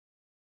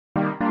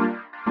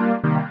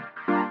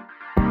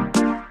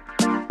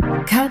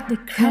Cut the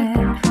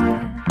crap.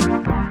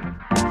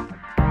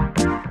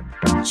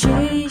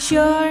 Chase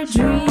your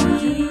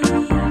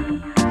dreams.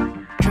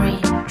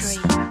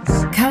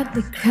 Cut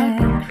the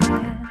crap.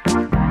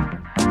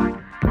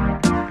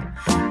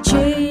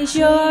 Chase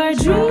your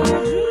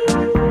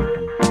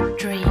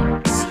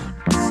dreams.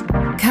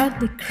 Cut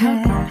the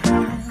crap.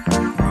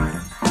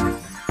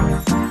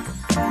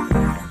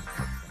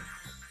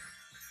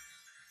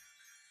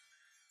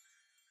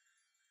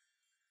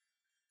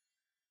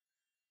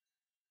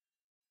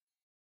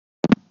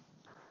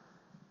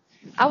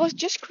 I was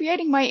just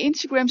creating my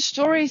Instagram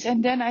stories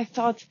and then I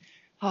thought,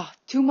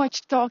 too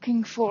much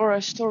talking for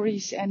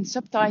stories and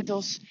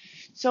subtitles.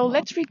 So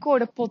let's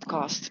record a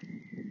podcast.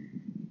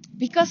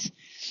 Because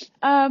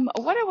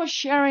what I was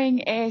sharing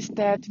is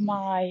that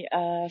my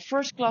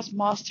first class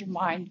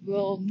mastermind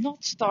will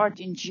not start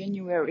in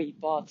January,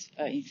 but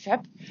in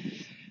Feb.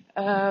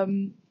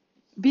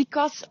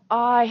 Because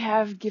I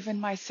have given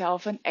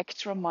myself an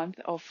extra month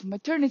of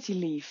maternity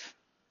leave.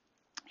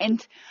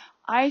 And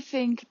I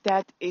think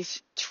that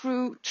is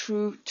true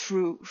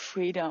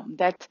freedom,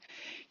 that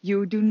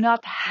you do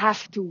not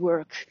have to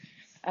work,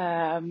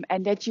 and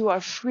that you are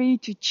free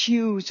to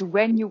choose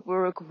when you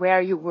work,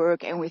 where you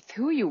work, and with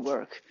who you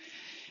work.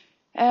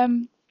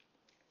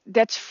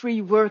 That's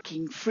free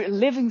working.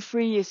 Living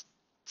free is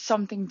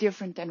something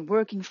different than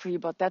working free,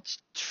 but that's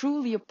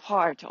truly a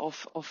part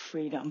of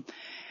freedom.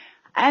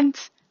 And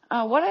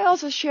what I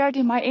also shared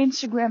in my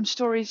Instagram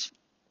stories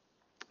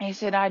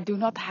is that I do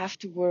not have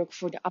to work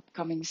for the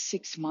upcoming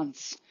 6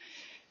 months,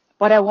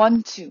 but I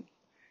want to.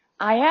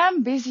 I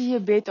am busy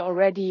a bit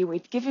already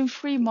with giving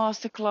free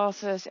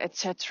masterclasses,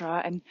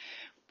 etc.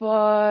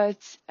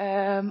 But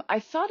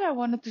I thought I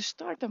wanted to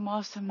start the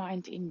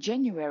mastermind in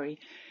January,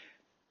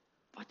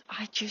 but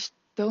I just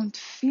don't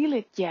feel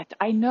it yet.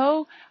 I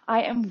know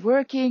I am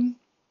working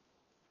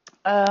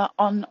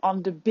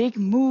on the big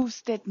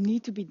moves that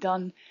need to be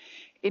done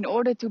in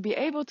order to be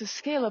able to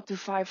scale up to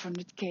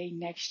 500K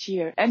next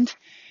year. And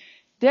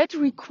that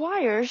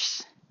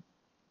requires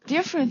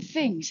different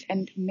things.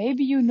 And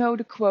maybe you know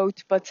the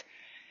quote, but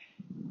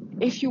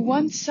if you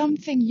want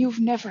something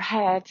you've never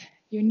had,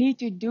 you need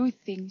to do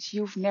things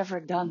you've never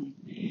done.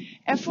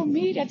 And for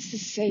me, that's the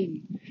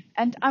same.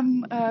 And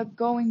I'm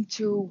going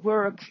to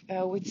work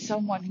with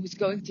someone who's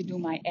going to do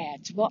my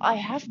ads. Well, I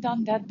have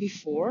done that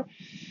before.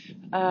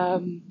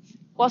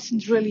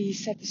 Wasn't really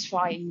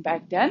satisfying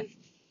back then.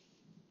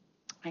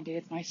 I did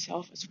it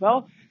myself as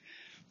well.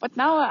 But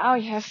now I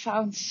have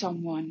found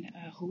someone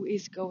who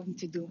is going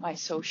to do my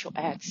social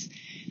ads.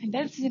 And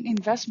that's an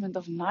investment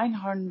of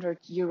 900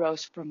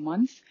 euros per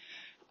month,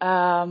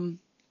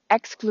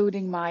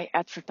 excluding my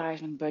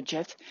advertisement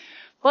budget.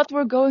 But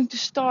we're going to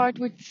start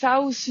with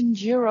 1,000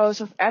 euros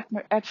of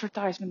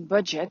advertisement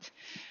budget.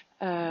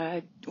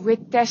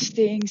 With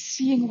testing,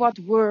 seeing what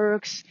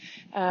works.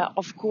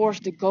 Of course,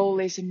 the goal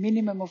is a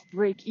minimum of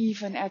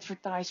break-even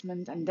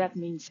advertisement, and that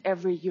means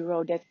every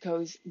euro that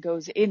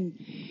goes in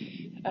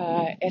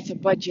as a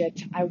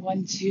budget, I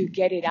want to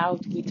get it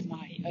out with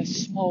my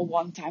small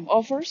one-time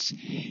offers.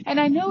 And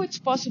I know it's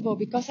possible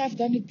because I've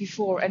done it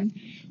before. And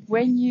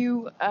when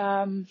you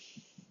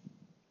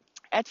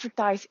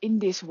advertise in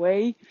this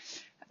way,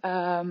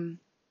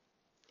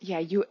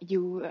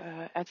 you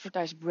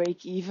advertise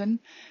break even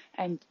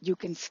and you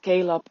can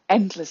scale up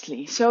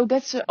endlessly. So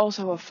that's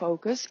also a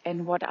focus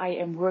and what I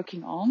am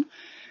working on.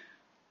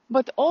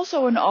 But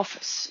also an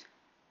office.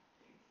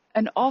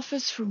 An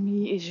office for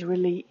me is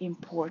really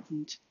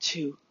important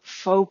to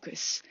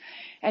focus.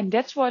 And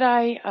that's what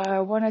I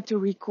wanted to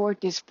record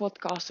this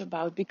podcast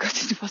about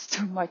because it was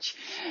too much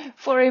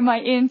for in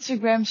my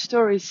Instagram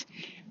stories.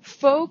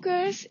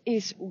 Focus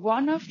is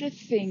one of the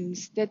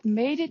things that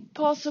made it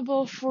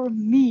possible for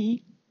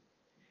me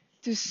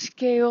to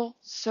scale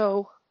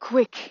so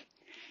quick.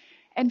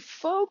 And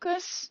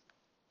focus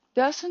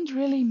doesn't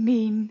really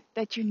mean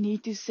that you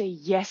need to say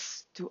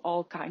yes to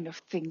all kind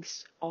of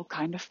things, all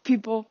kind of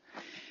people.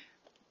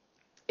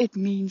 It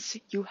means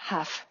you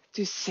have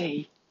to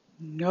say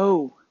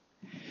no.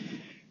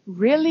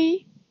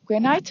 Really,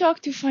 when I talk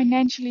to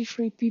financially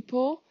free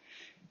people,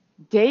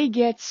 they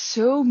get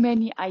so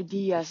many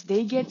ideas,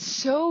 they get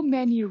so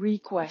many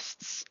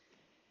requests.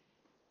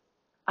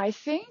 I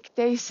think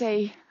they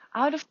say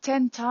out of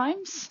 10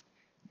 times,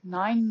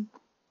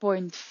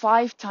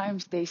 9.5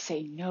 times they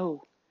say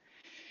no.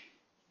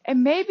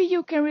 And maybe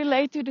you can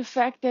relate to the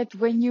fact that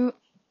when you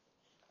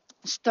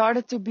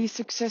started to be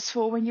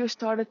successful, when you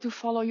started to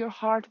follow your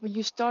heart, when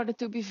you started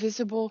to be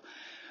visible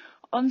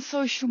on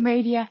social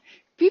media,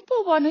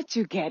 people wanted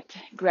to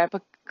grab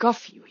a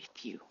coffee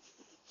with you.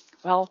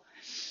 Well,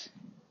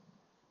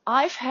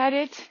 I've had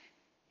it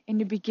in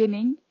the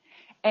beginning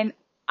and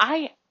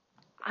I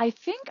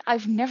think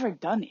I've never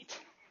done it.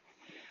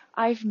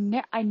 I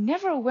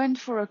never went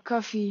for a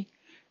coffee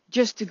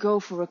just to go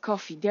for a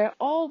coffee. There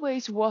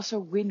always was a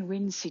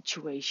win-win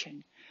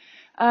situation.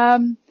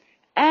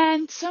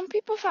 And some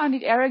people found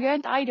it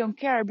arrogant. I don't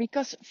care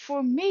because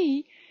for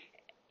me,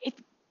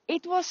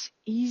 it was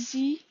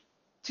easy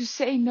to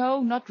say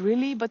no, not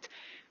really, but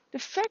The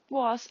fact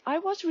was I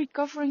was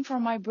recovering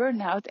from my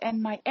burnout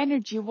and my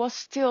energy was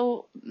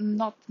still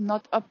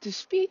not up to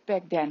speed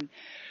back then.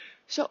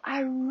 So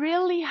I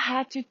really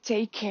had to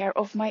take care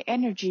of my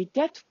energy.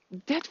 That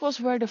was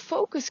where the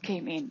focus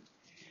came in.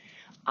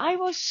 I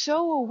was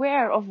so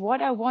aware of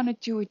what I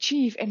wanted to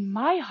achieve, and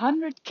my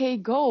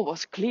 100K goal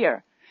was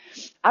clear.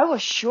 I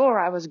was sure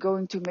I was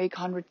going to make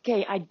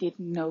 100K. I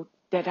didn't know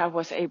that I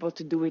was able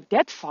to do it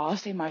that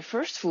fast in my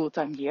first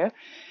full-time year.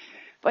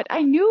 But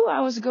I knew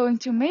I was going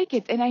to make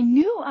it, and I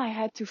knew I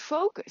had to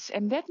focus.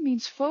 And that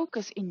means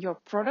focus in your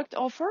product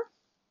offer.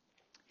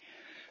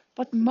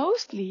 But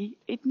mostly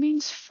it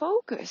means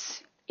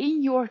focus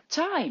in your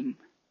time.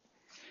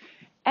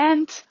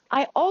 And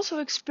I also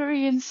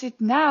experience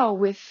it now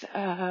with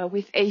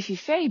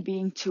AVV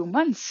being 2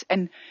 months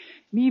and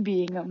me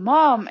being a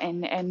mom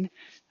and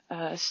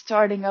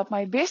starting up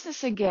my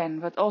business again,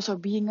 but also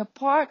being a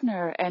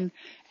partner and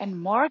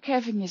Mark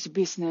having his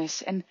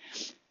business. And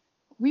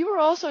we were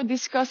also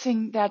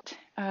discussing that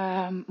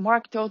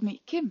Mark told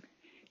me, Kim,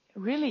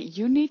 really,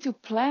 you need to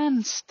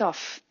plan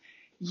stuff.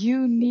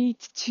 You need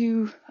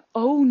to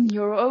own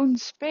your own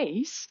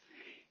space,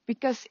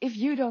 because if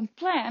you don't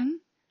plan,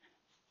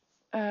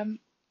 the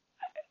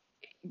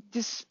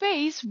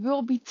space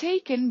will be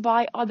taken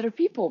by other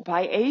people,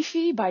 by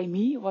Avi, by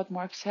me, what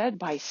Mark said,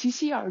 by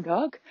Sisi, our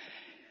dog.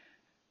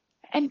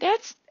 And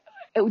that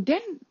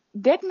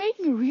made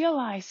me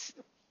realize,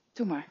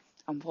 Tumar,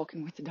 I'm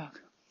walking with the dog.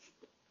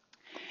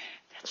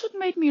 That's what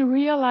made me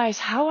realize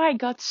how I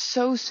got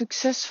so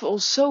successful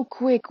so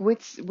quick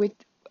with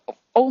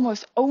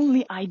almost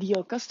only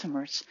ideal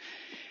customers.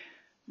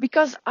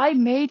 Because I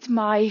made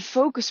my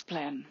focus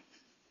plan.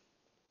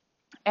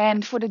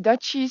 And for the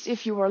Dutchies,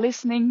 if you are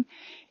listening,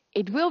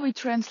 it will be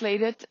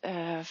translated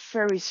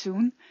very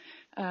soon.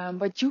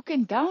 But you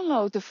can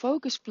download the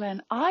focus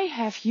plan I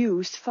have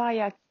used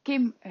via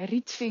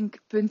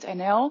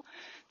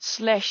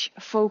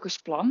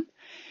kimrietvink.nl/focusplan.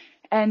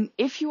 And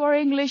if you are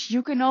English,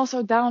 you can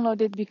also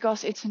download it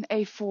because it's an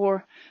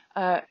A4.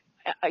 I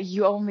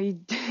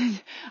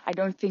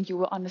don't think you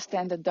will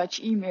understand the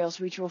Dutch emails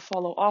which will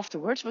follow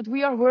afterwards, but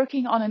we are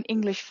working on an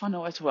English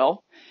funnel as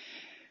well.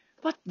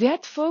 But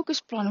that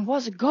focus plan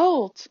was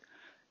gold.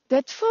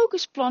 That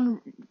focus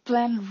plan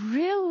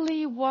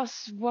really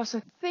was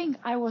a thing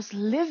I was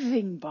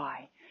living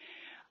by.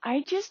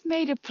 I just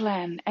made a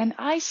plan and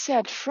I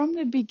said from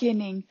the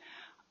beginning,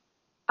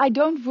 I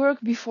don't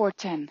work before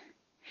 10.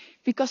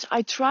 Because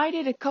I tried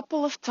it a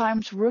couple of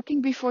times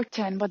working before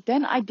 10, but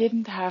then I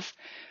didn't have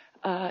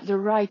the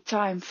right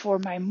time for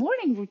my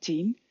morning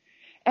routine.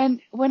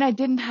 And when I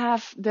didn't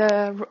have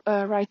the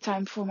right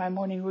time for my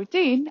morning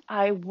routine,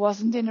 I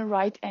wasn't in the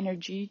right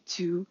energy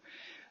to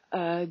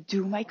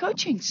do my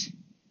coachings.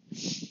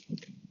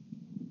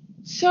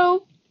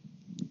 So,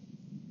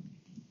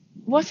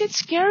 was it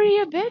scary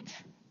a bit?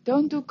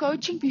 Don't do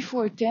coaching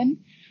before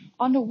 10?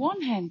 On the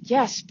one hand,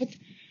 yes, but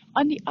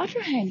on the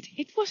other hand,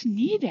 it was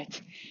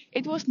needed.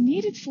 It was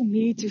needed for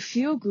me to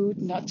feel good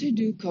not to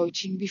do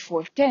coaching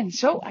before 10,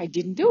 so I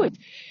didn't do it.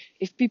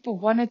 If people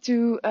wanted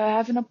to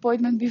have an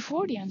appointment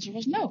before, the answer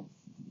was no.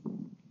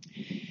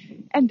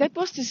 And that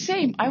was the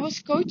same. I was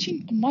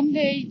coaching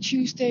Monday,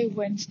 Tuesday,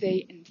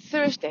 Wednesday, and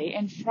Thursday,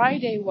 and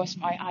Friday was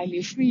my I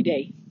Live Free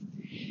day.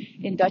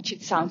 In Dutch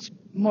it sounds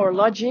more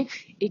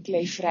logic, ik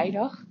leef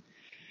vrijdag.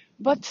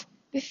 But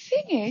the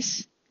thing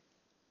is,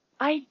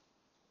 I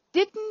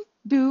didn't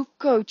do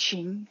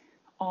coaching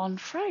on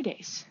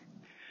Fridays.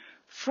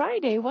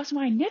 Friday was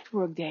my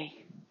network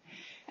day.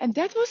 And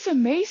that was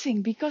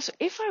amazing because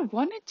if I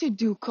wanted to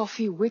do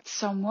coffee with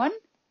someone,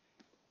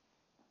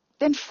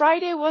 then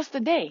Friday was the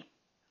day.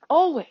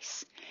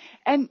 Always.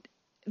 And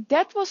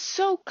that was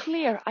so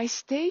clear. I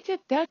stated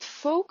that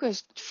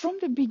focused from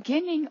the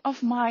beginning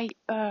of my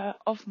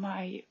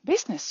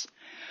business.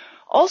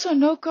 Also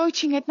no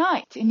coaching at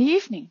night, in the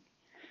evening.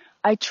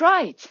 I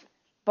tried,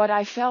 but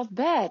I felt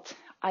bad.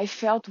 I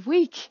felt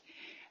weak.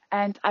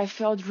 And I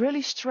felt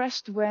really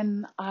stressed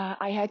when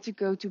I had to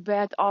go to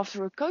bed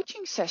after a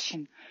coaching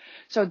session.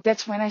 So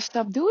that's when I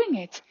stopped doing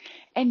it.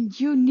 And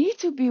you need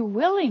to be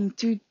willing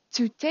to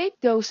take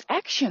those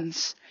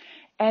actions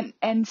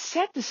and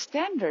set the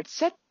standard,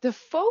 set the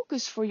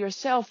focus for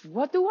yourself.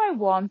 What do I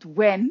want,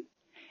 when,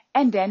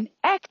 and then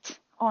act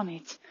on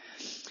it.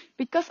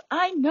 Because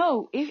I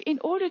know if in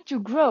order to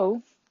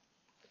grow,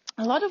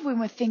 a lot of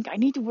women think I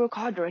need to work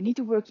harder, I need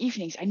to work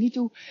evenings, I need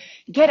to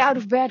get out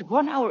of bed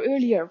 1 hour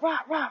earlier, rah,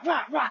 rah,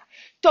 rah, rah,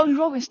 Tony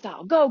Robbins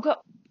style, go, go.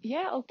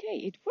 Yeah, okay,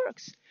 it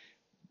works.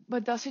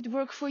 But does it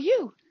work for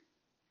you?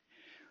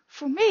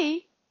 For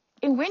me,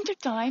 in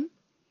wintertime,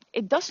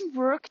 it doesn't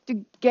work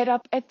to get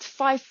up at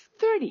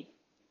 5:30.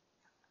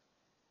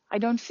 I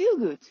don't feel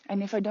good.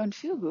 And if I don't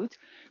feel good,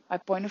 my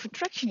point of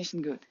attraction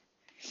isn't good.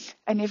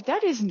 And if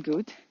that isn't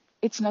good,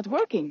 it's not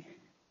working.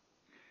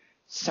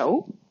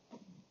 So,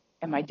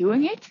 am I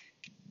doing it?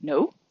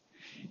 No.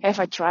 Have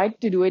I tried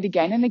to do it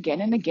again and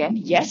again and again?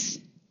 Yes.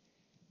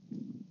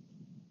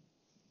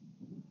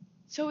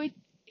 So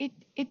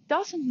it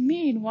doesn't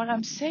mean what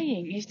I'm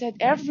saying is that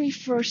every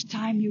first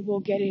time you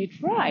will get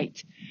it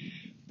right.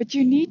 But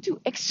you need to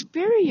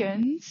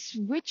experience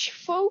which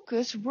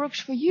focus works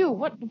for you.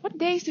 What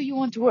days do you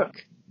want to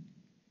work?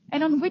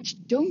 And on which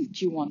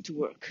don't you want to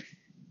work?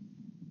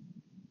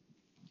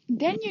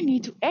 Then you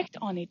need to act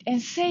on it and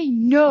say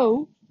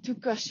no to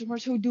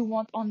customers who do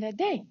want on that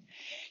day.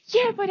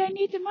 Yeah, but I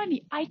need the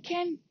money. I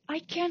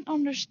can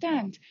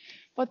understand.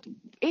 But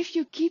if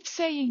you keep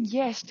saying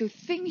yes to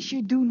things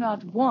you do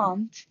not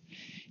want,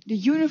 the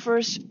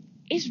universe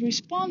is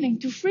responding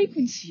to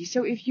frequency.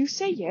 So if you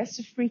say yes,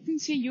 the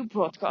frequency you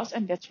broadcast,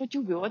 and that's what you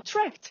will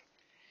attract.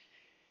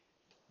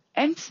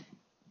 And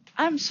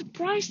I'm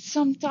surprised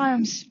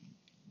sometimes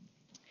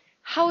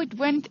how it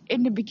went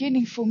in the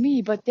beginning for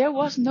me, but there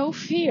was no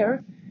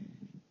fear.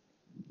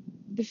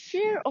 The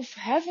fear of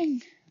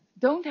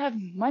don't have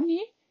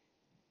money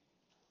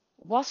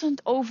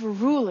wasn't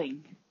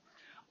overruling.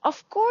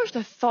 Of course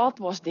the thought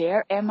was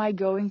there, am I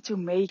going to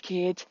make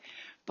it?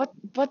 But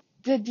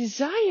the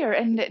desire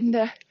and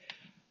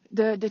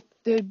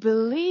the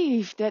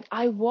belief that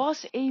I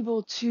was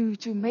able to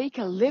make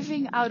a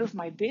living out of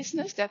my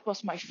business, that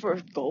was my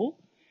first goal.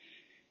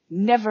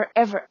 Never,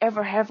 ever,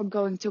 ever have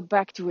going to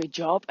back to a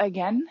job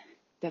again.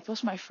 That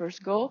was my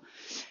first goal.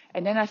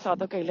 And then I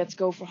thought, okay, let's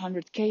go for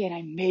 100K, and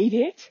I made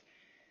it.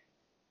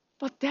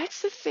 But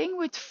that's the thing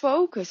with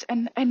focus.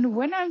 And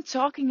when I'm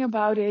talking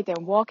about it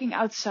and walking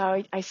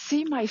outside, I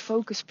see my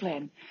focus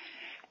plan.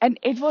 And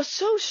it was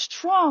so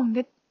strong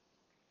that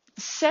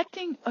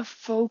setting a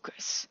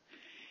focus.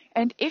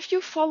 And if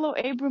you follow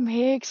Abraham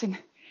Hicks and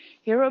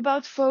hear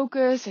about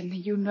focus, and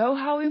you know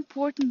how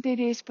important it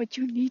is, but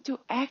you need to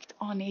act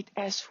on it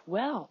as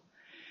well.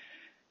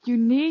 You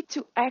need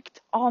to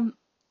act on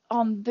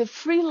the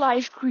free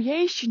life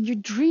creation you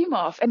dream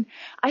of. And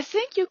I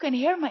think you can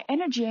hear my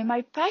energy and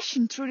my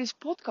passion through this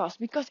podcast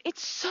because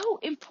it's so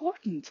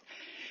important.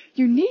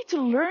 You need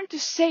to learn to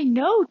say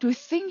no to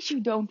things you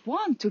don't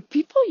want, to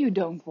people you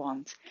don't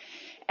want.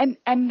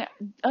 And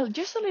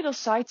just a little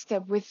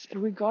sidestep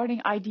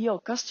regarding ideal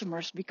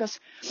customers, because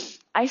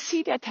I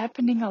see that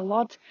happening a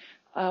lot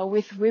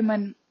with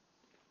women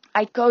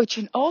I coach,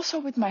 and also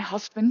with my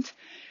husband,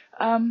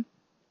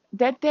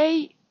 that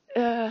they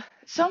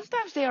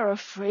sometimes they are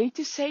afraid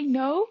to say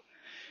no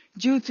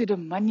due to the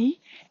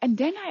money. And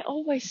then I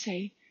always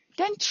say,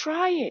 then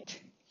try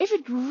it. If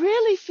it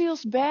really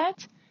feels bad,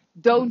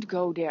 don't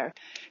go there,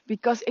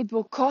 because it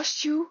will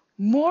cost you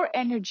more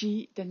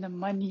energy than the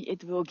money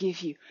it will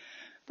give you.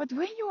 But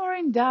when you are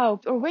in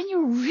doubt, or when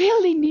you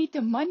really need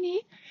the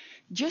money,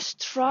 just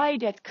try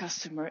that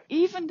customer.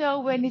 Even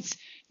though when it's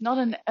not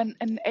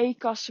an A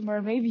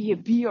customer, maybe a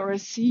B or a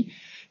C,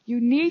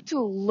 you need to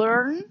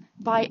learn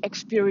by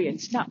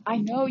experience. Now, I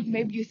know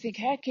maybe you think,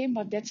 hey, Kim,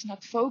 but that's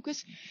not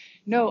focus.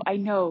 No, I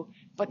know.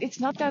 But it's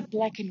not that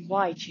black and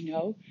white, you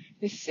know.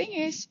 The thing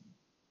is,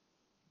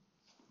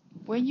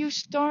 when you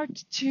start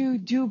to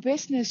do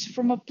business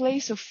from a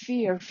place of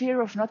fear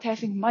of not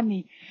having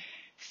money,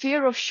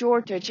 fear of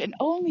shortage, and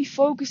only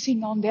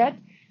focusing on that,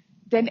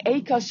 then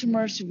A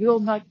customers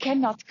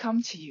cannot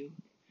come to you.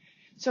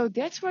 So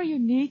that's where you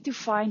need to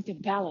find the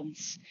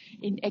balance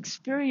in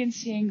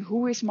experiencing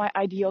who is my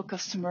ideal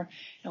customer.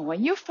 And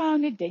when you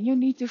found it, then you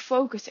need to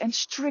focus, and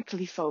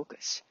strictly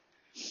focus.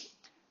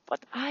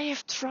 But I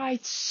have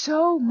tried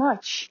so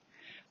much.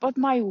 But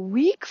my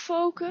weak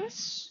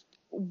focus,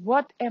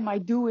 what am I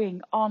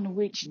doing on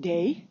which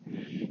day?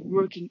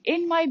 Working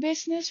in my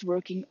business,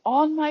 working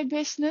on my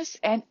business,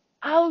 and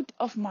out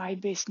of my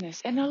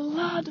business. And a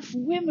lot of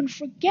women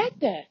forget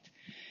that.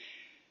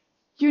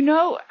 You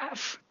know,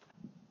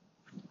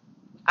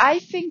 I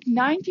think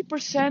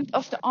 90%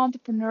 of the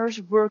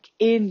entrepreneurs work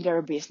in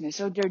their business.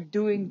 So they're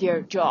doing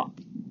their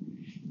job,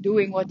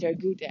 doing what they're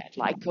good at,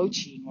 like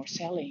coaching or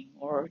selling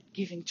or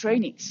giving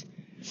trainings.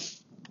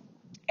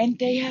 And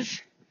they have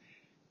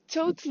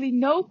totally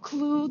no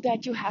clue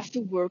that you have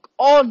to work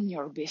on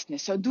your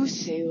business. So do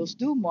sales,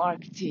 do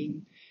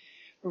marketing,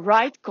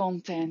 write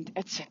content,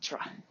 etc.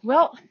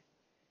 Well,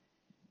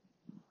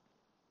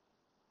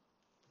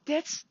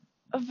 that's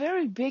a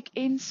very big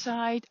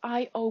insight,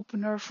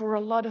 eye-opener for a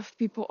lot of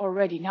people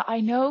already. Now,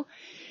 I know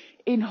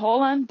in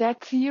Holland,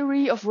 that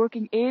theory of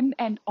working in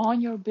and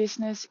on your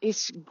business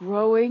is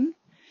growing.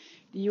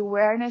 The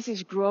awareness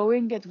is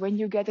growing that when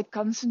you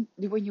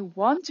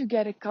want to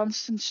get a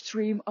constant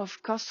stream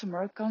of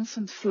customer,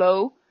 constant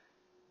flow,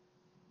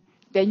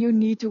 then you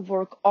need to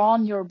work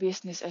on your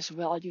business as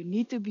well. You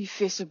need to be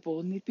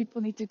visible.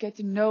 People need to get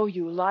to know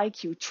you,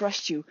 like you,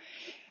 trust you.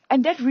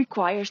 And that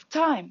requires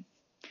time.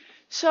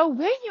 So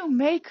when you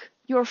make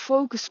your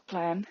focus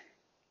plan,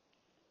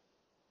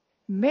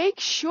 make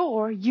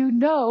sure you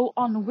know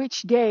on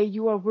which day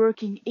you are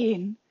working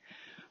in,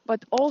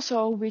 but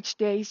also which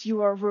days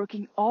you are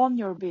working on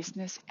your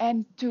business,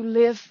 and to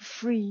live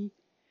free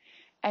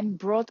and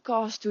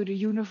broadcast to the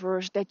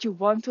universe that you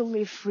want to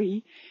live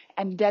free,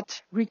 and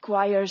that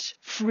requires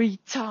free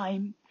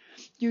time.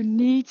 You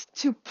need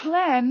to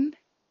plan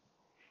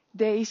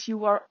days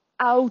you are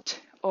out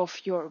of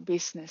your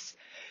business.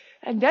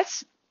 And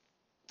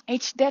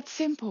it's that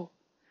simple.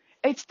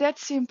 It's that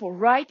simple.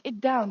 Write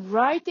it down.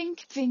 Writing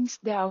things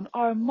down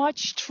are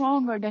much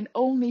stronger than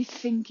only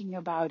thinking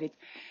about it.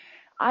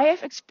 I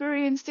have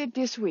experienced it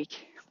this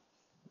week.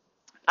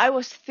 I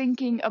was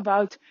thinking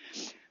about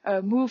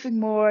moving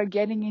more,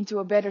 getting into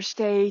a better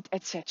state,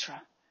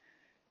 etc.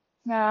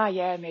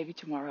 Yeah, maybe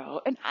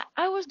tomorrow. And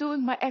I was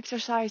doing my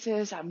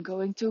exercises. I'm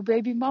going to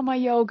baby mama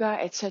yoga,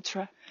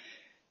 etc.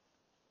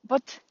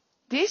 But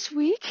this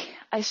week,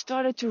 I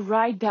started to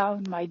write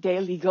down my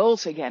daily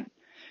goals again.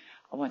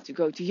 I want to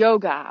go to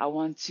yoga. I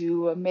want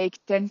to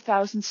make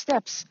 10,000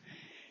 steps.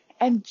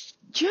 And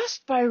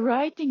just by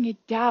writing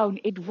it down,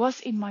 it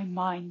was in my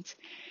mind.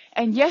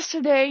 And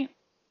yesterday,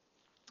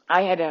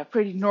 I had a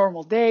pretty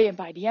normal day. And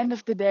by the end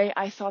of the day,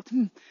 I thought,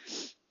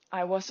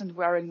 I wasn't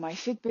wearing my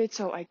Fitbit,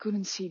 so I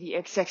couldn't see the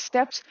exact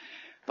steps.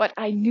 But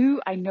I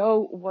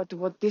know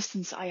what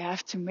distance I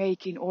have to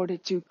make in order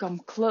to come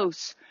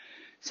close.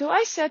 So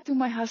I said to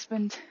my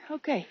husband,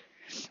 okay,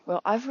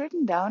 well, I've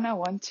written down,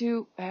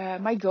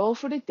 my goal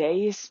for the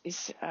day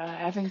is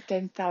having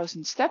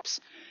 10,000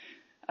 steps.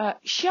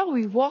 Shall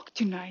we walk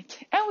tonight?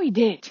 And we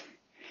did.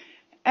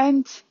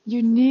 And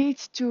you need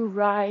to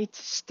write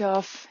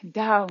stuff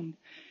down,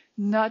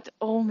 not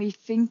only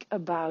think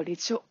about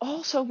it. So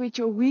also with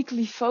your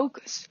weekly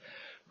focus,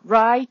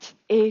 write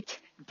it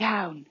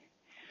down.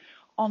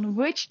 On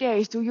which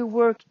days do you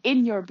work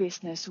in your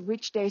business?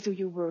 Which days do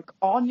you work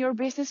on your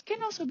business?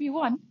 Can also be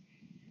one.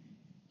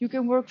 You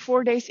can work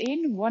 4 days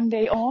in, 1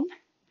 day on,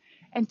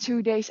 and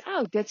 2 days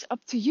out. That's up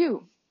to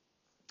you.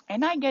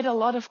 And I get a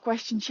lot of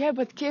questions. Yeah,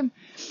 but Kim,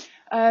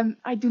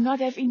 I do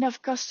not have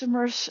enough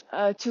customers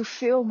to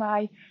fill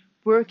my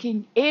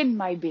working in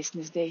my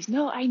business days.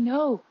 No, I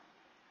know.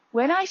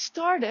 When I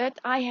started,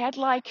 I had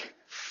like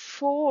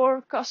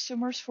 4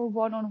 customers for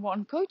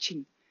one-on-one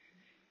coaching.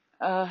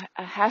 A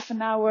half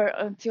an hour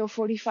until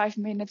 45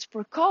 minutes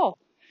per call.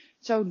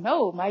 So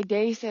no, my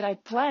days that I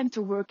planned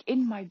to work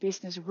in my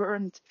business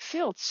weren't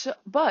filled.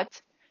 But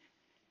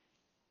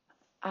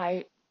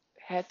I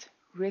had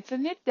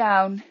written it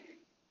down.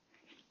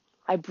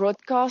 I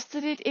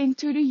broadcasted it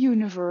into the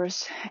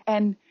universe,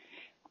 and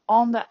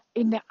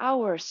in the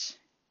hours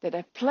that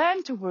I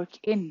planned to work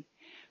in,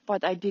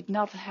 but I did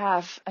not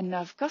have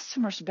enough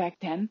customers back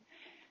then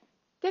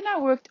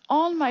I worked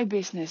on my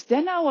business.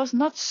 Then I was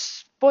not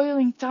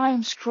spoiling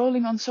time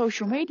scrolling on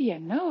social media.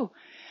 No,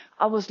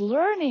 I was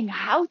learning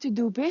how to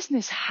do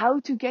business, how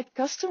to get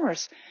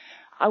customers.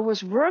 I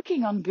was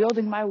working on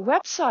building my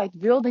website,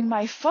 building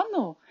my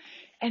funnel.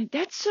 And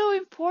that's so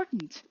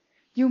important.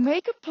 You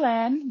make a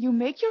plan, you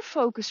make your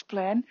focus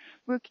plan,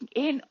 working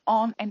in,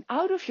 on, and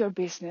out of your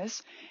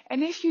business.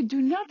 And if you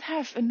do not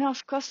have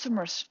enough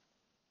customers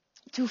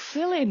to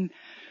fill in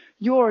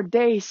your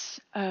days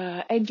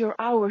and your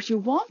hours you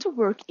want to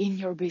work in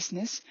your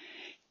business,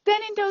 then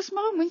in those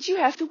moments you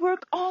have to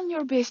work on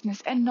your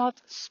business and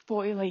not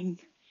spoiling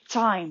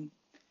time.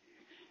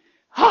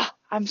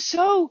 I'm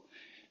so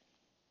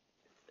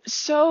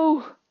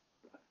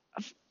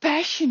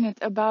passionate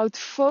about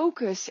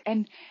focus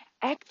and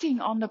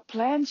acting on the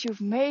plans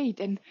you've made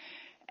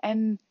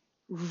and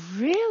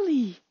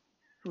really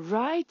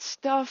write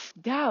stuff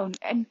down.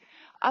 And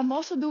I'm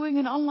also doing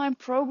an online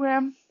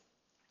program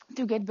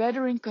to get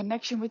better in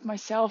connection with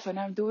myself, and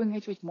I'm doing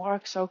it with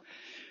Mark, so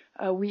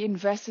we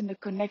invest in the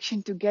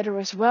connection together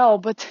as well.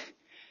 But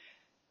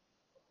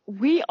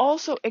we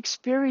also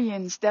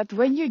experience that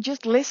when you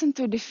just listen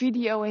to the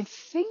video and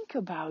think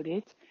about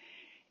it,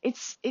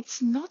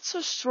 it's not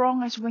so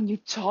strong as when you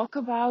talk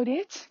about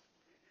it.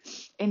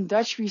 In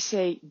Dutch we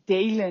say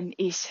delen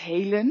is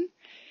helen.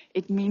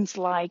 It means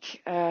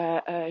like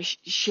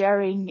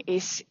sharing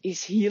is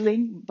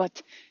healing,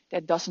 but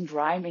that doesn't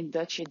rhyme. In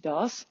Dutch it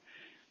does.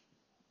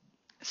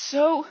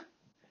 So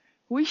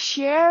we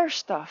share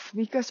stuff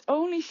because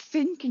only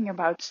thinking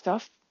about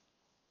stuff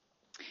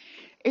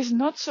is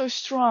not so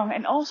strong.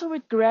 And also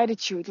with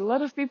gratitude, a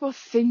lot of people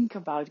think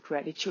about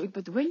gratitude,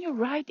 but when you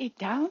write it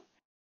down,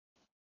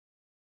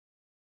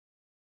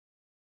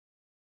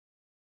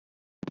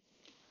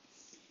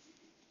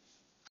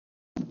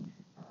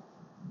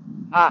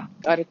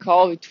 got a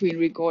call between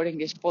recording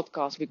this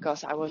podcast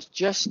because I was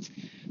just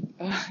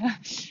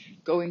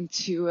going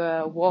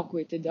to walk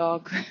with the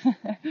dog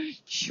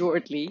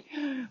shortly,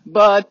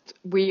 but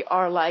we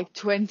are like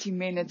 20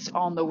 minutes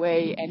on the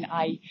way, and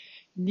I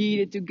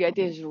needed to get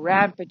this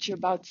rampage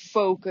about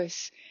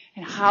focus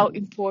and how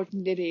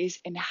important it is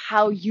and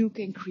how you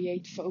can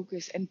create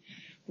focus. And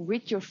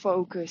with your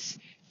focus,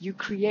 you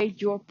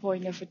create your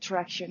point of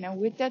attraction, and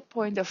with that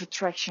point of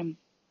attraction,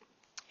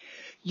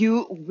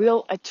 you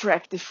will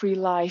attract the free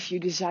life you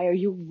desire.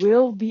 You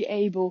will be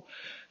able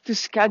to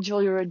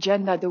schedule your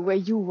agenda the way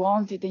you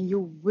want it, and you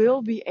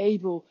will be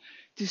able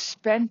to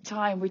spend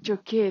time with your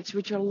kids,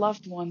 with your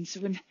loved ones,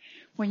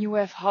 when you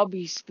have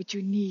hobbies, but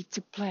you need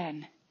to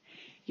plan.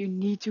 You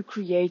need to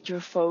create your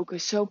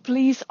focus. So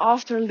please,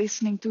 after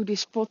listening to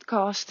this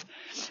podcast,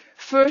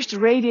 first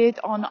rate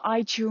it on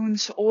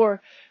iTunes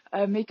or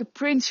make a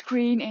print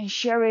screen and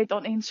share it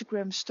on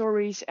Instagram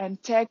stories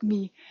and tag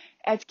me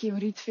at Kim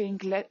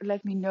Rietvink.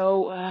 Let me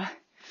know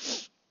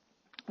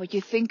what you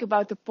think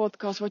about the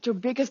podcast, what your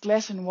biggest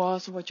lesson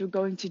was, what you're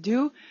going to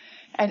do.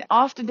 And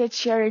after that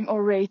sharing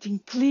or rating,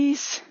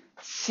 please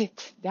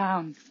sit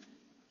down.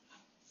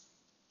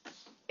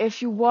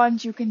 If you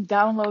want, you can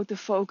download the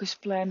focus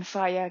plan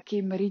via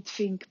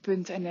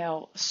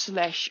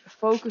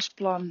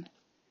kimrietvink.nl/focusplan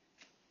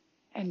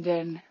and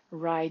then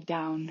write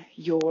down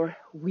your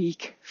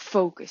week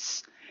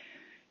focus.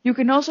 You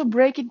can also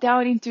break it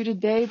down into the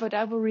day, but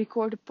I will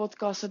record a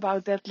podcast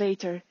about that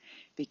later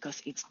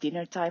because it's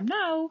dinner time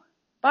now.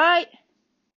 Bye!